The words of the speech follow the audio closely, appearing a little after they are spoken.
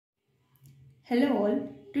Hello all,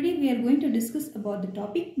 today we are going to discuss about the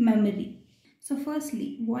topic memory. So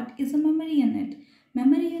firstly, what is a memory unit?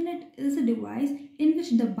 Memory unit is a device in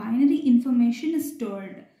which the binary information is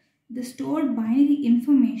stored. The stored binary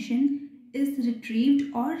information is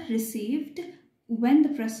retrieved or received when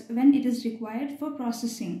it is required for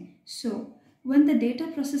processing. So when the data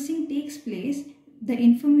processing takes place, the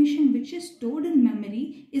information which is stored in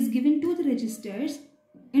memory is given to the registers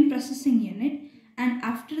in processing unit, and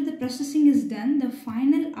after the processing is done, the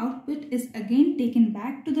final output is again taken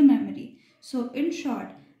back to the memory. So in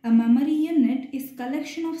short, a memory unit is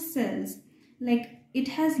collection of cells. Like it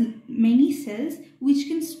has many cells which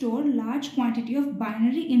can store large quantity of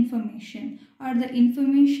binary information or the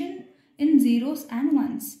information in zeros and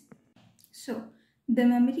ones. So the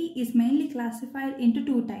memory is mainly classified into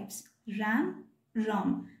two types: RAM,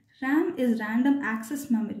 ROM. RAM is random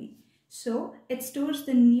access memory. So it stores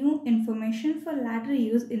the new information for later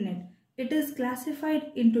use in it. It is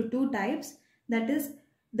classified into two types, that is,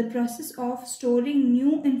 the process of storing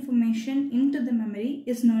new information into the memory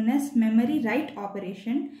is known as memory write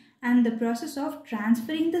operation, and the process of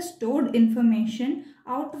transferring the stored information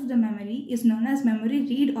out of the memory is known as memory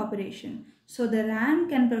read operation. So the RAM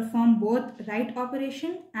can perform both write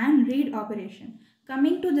operation and read operation.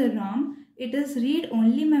 Coming to the ROM, it is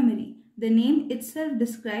read-only memory. The name itself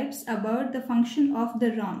describes about the function of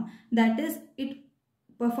the ROM, that is, it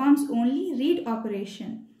performs only read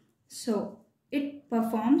operation. So it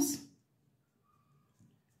performs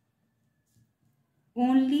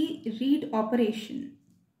only read operation.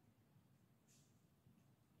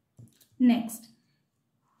 Next,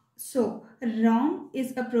 so ROM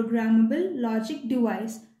is a programmable logic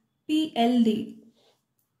device, PLD.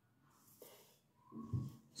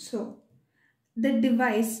 So the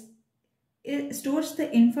device stores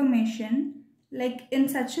the information like in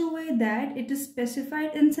such a way that it is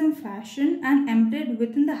specified in some fashion and embedded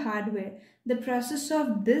within the hardware. The process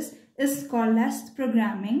of this is called as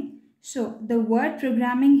programming. So the word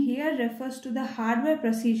programming here refers to the hardware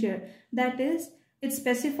procedure, that is, it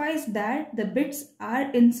specifies that the bits are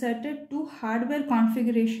inserted to hardware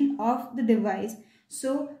configuration of the device.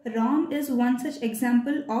 So ROM is one such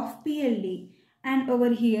example of PLD, and over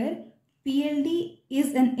here PLD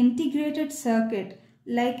is an integrated circuit.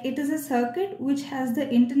 Like it is a circuit which has the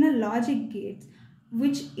internal logic gates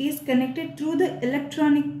which is connected through the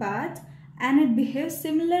electronic path, and it behaves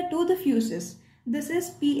similar to the fuses. This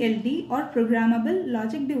is PLD or programmable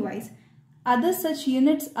logic device. Other such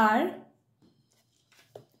units are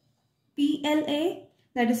PLA,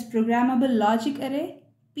 that is programmable logic array,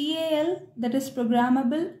 PAL, that is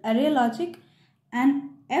programmable array logic, and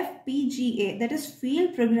FPGA, that is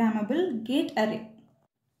field programmable gate array.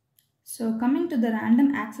 So coming to the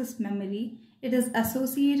random access memory, it is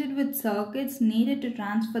associated with circuits needed to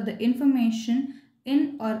transfer the information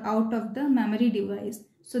in or out of the memory device.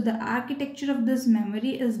 So the architecture of this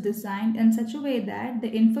memory is designed in such a way that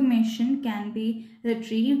the information can be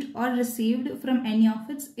retrieved or received from any of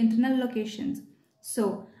its internal locations.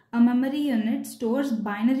 So a memory unit stores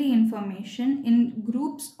binary information in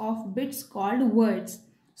groups of bits called words.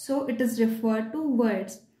 So it is referred to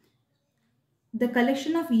words. The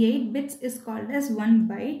collection of 8 bits is called as 1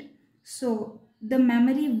 byte. So the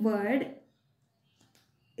memory word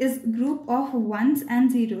is group of ones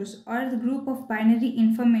and zeros, or the group of binary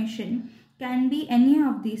information can be any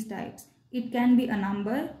of these types. It can be a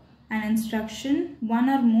number, an instruction, one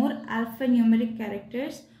or more alphanumeric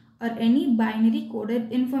characters, or any binary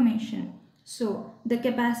coded information. So the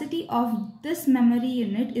capacity of this memory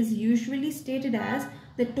unit is usually stated as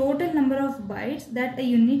the total number of bytes that a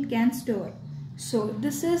unit can store. So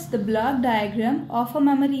this is the block diagram of a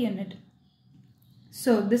memory unit.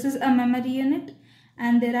 So this is a memory unit,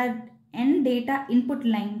 and there are n data input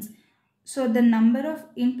lines. So the number of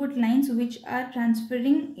input lines which are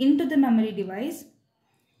transferring into the memory device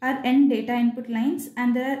are n data input lines,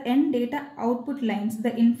 and there are n data output lines,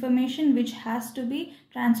 the information which has to be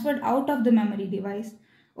transferred out of the memory device.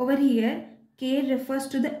 Over here, K refers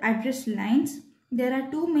to the address lines. There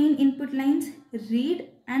are two main input lines, read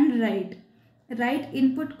and write. Write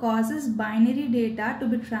input causes binary data to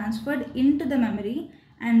be transferred into the memory,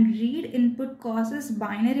 and read input causes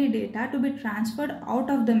binary data to be transferred out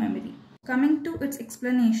of the memory. Coming to its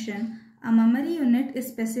explanation, a memory unit is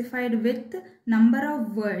specified with number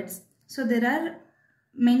of words. So there are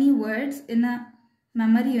many words in a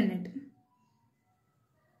memory unit,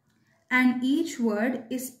 and each word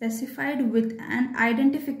is specified with an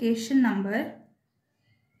identification number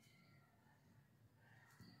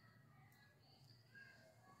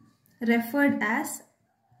referred as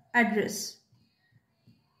address.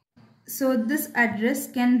 So this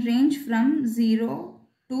address can range from 0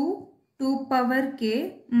 to 2 power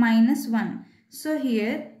k minus 1. So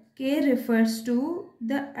here k refers to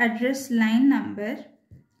the address line number.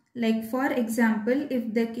 Like for example,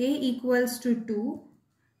 if the k equals to 2,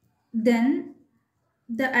 then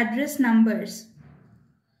the address numbers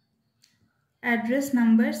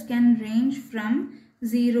can range from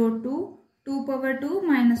 0 to 2 power 2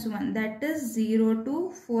 minus 1, that is 0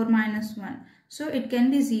 to 4 minus 1. So it can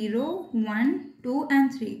be 0, 1, 2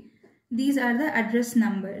 and 3. These are the address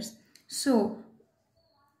numbers. So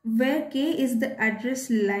where k is the address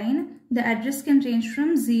line, the address can range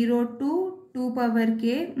from 0 to 2 power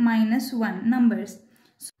k minus 1 numbers.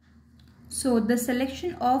 So the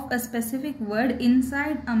selection of a specific word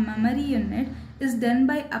inside a memory unit is done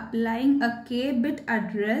by applying a k-bit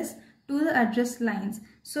address to the address lines.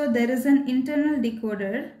 So there is an internal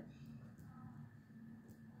decoder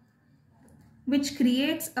which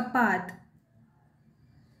creates a path.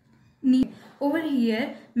 Over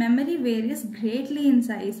here, memory varies greatly in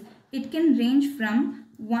size. It can range from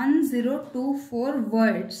 1024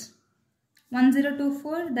 words.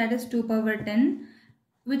 1024, that is 2 power 10,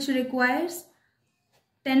 which requires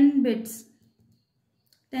 10 bits.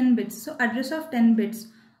 So address of 10 bits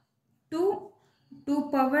to 2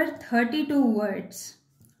 power 32 words,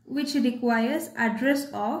 which requires address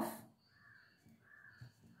of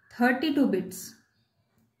 32 bits.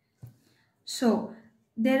 So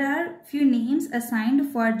there are few names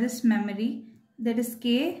assigned for this memory, that is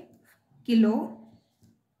k, kilo,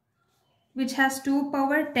 which has 2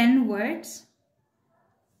 power 10 words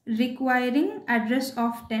requiring address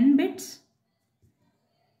of 10 bits.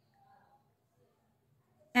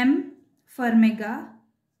 M for mega,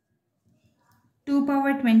 2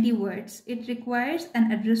 power 20 words. It requires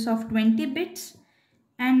an address of 20 bits.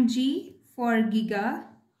 And G for giga,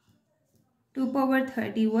 2 power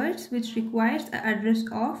 30 words, which requires an address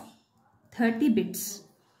of 30 bits.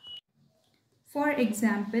 For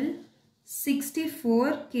example,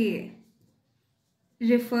 64K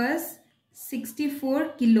refers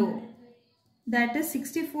 64 kilo. That is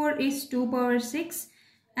 64 is 2 power 6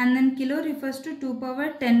 and then kilo refers to 2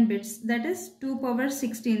 power 10 bits, that is 2 power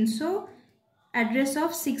 16. So address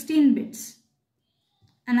of 16 bits.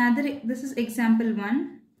 This is example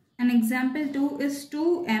 1. And example 2 is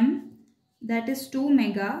 2M, that is 2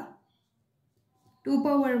 mega, 2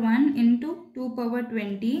 power 1 into 2 power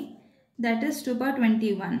 20, that is 2 power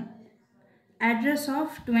 21. Address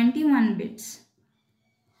of 21 bits.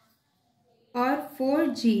 Or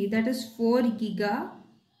 4G, that is 4 giga,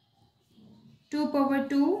 2 power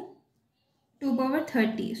 2, 2 power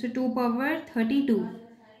 30. So 2 power 32.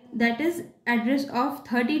 That is address of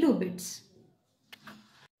 32 bits.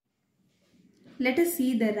 Let us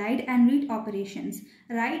see the write and read operations.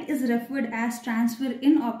 Write is referred as transfer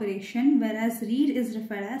in operation, whereas read is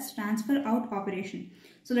referred as transfer out operation.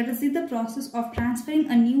 So let us see the process of transferring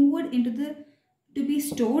a new word to be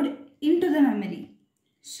stored into the memory.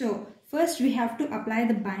 So first we have to apply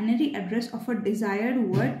the binary address of a desired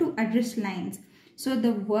word to address lines. So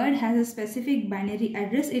the word has a specific binary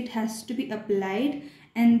address, it has to be applied,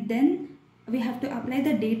 and then we have to apply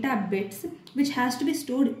the data bits which has to be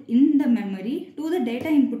stored in the memory to the data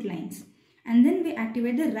input lines. And then we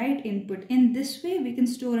activate the write input. In this way we can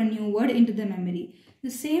store a new word into the memory.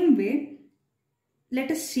 The same way,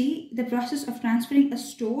 let us see the process of transferring a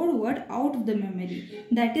stored word out of the memory.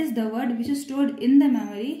 That is, the word which is stored in the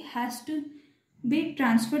memory has to be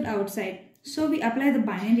transferred outside. So we apply the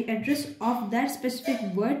binary address of that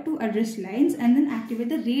specific word to address lines and then activate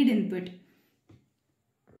the read input.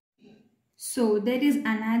 So there is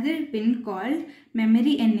another pin called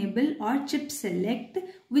memory enable or chip select,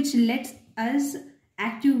 which lets us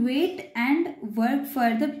activate and work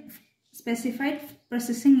for the specified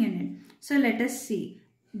processing unit. So let us see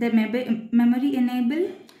the memory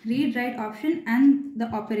enable, read write option and the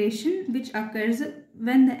operation which occurs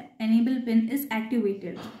when the enable pin is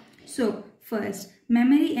activated. So first,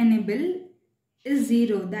 memory enable is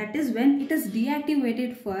 0, that is when it is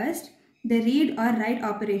deactivated first, the read or write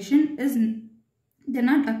operation does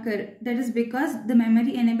not occur. That is because the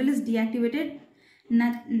memory enable is deactivated,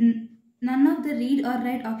 none of the read or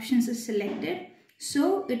write options is selected,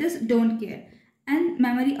 so it is don't care, and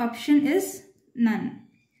memory option is none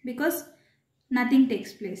because nothing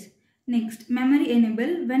takes place. Next, memory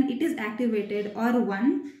enable when it is activated or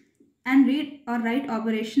 1 and read or write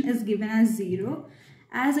operation is given as 0.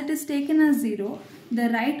 As it is taken as 0, the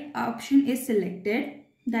write option is selected,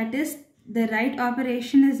 that is the write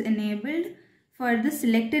operation is enabled for the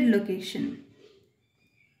selected location.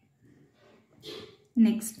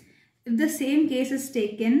 Next, if the same case is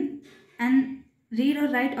taken and read or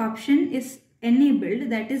write option is enabled,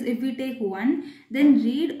 that is, if we take 1, then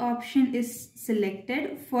read option is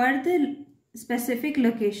selected for the specific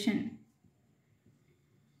location.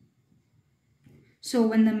 So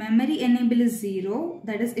when the memory enable is 0,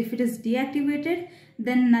 that is, if it is deactivated,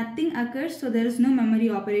 then nothing occurs, so there is no memory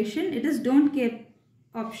operation. It is don't care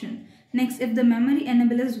option. Next, if the memory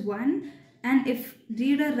enable is 1 and if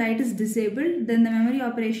read or write is disabled, then the memory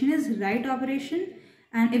operation is write operation.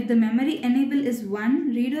 And if the memory enable is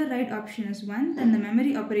 1, read or write option is 1, then the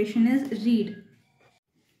memory operation is read.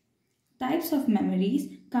 Types of memories.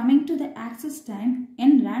 Coming to the access time,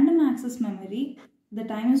 in random access memory, the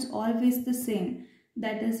time is always the same,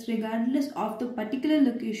 that is regardless of the particular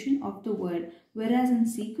location of the word, whereas in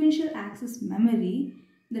sequential access memory,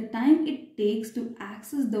 the time it takes to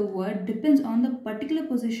access the word depends on the particular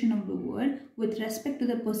position of the word with respect to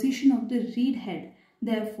the position of the read head.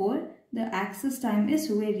 Therefore, the access time is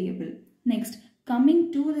variable. Next,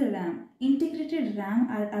 coming to the RAM. Integrated RAM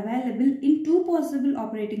are available in two possible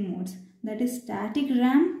operating modes, that is static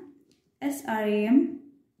RAM, SRAM,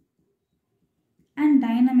 and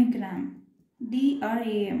dynamic RAM,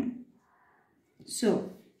 DRAM.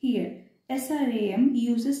 So here SRAM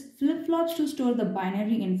uses flip-flops to store the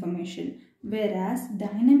binary information, whereas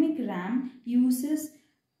dynamic RAM uses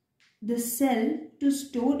the cell to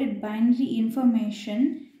store its binary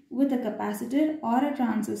information with a capacitor or a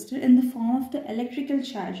transistor in the form of the electrical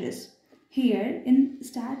charges. Here in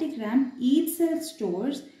static RAM, each cell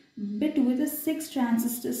stores bit with a 6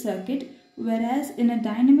 transistor circuit, whereas in a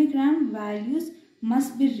dynamic RAM, values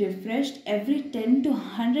must be refreshed every 10 to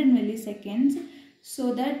 100 milliseconds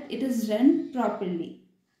so that it is run properly.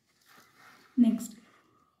 Next,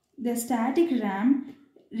 the static RAM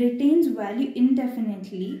retains value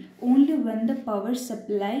indefinitely only when the power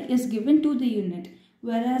supply is given to the unit,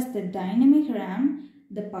 whereas the dynamic RAM,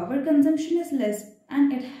 the power consumption is less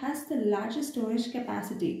and it has the larger storage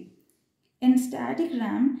capacity. In static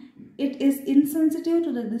RAM, it is insensitive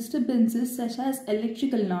to the disturbances such as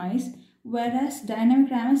electrical noise, whereas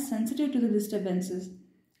dynamic RAM is sensitive to the disturbances.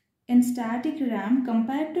 In static RAM,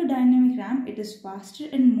 compared to dynamic RAM, it is faster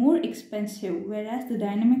and more expensive, whereas the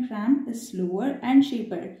dynamic RAM is slower and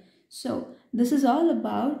cheaper. So, this is all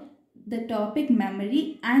about the topic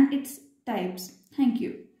memory and its types. Thank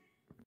you.